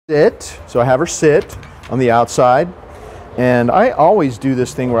Sit. So I have her sit on the outside. And I always do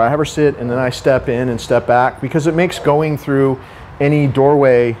this thing where I have her sit and then I step in and step back, because it makes going through any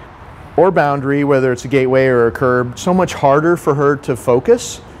doorway or boundary, whether it's a gateway or a curb, so much harder for her to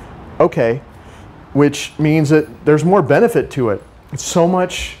focus. Okay, which means that there's more benefit to it. It's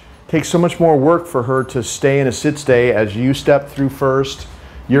takes so much more work for her to stay in a sit stay as you step through first.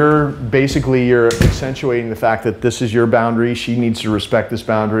 You're accentuating the fact that this is your boundary. She needs to respect this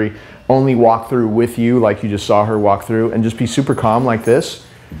boundary. Only walk through with you like you just saw her walk through, and just be super calm like this.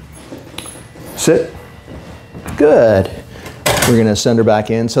 Sit. Good. We're gonna send her back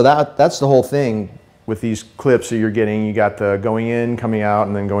in. So that's the whole thing with these clips that you're getting. You got the going in, coming out,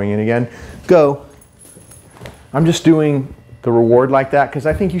 and then going in again. Go. I'm just doing the reward like that because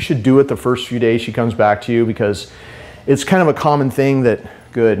I think you should do it the first few days she comes back to you, because it's kind of a common thing that,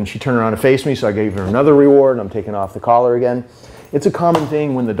 good, and she turned around to face me, so I gave her another reward, and I'm taking off the collar again. It's a common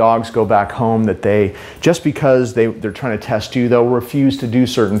thing when the dogs go back home that they, just because they're trying to test you, they'll refuse to do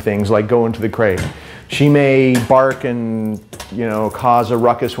certain things like go into the crate. She may bark and, you know, cause a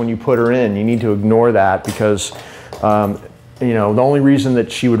ruckus when you put her in. You need to ignore that, because you know, the only reason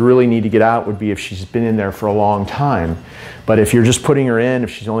that she would really need to get out would be if she's been in there for a long time. But if you're just putting her in, if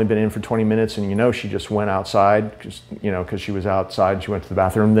she's only been in for 20 minutes and you know she just went outside, just, you know, because she was outside and she went to the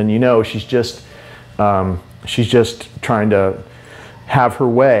bathroom, then you know she's just trying to have her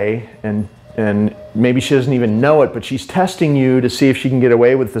way, and maybe she doesn't even know it, but she's testing you to see if she can get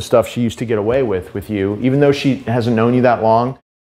away with the stuff she used to get away with you, even though she hasn't known you that long.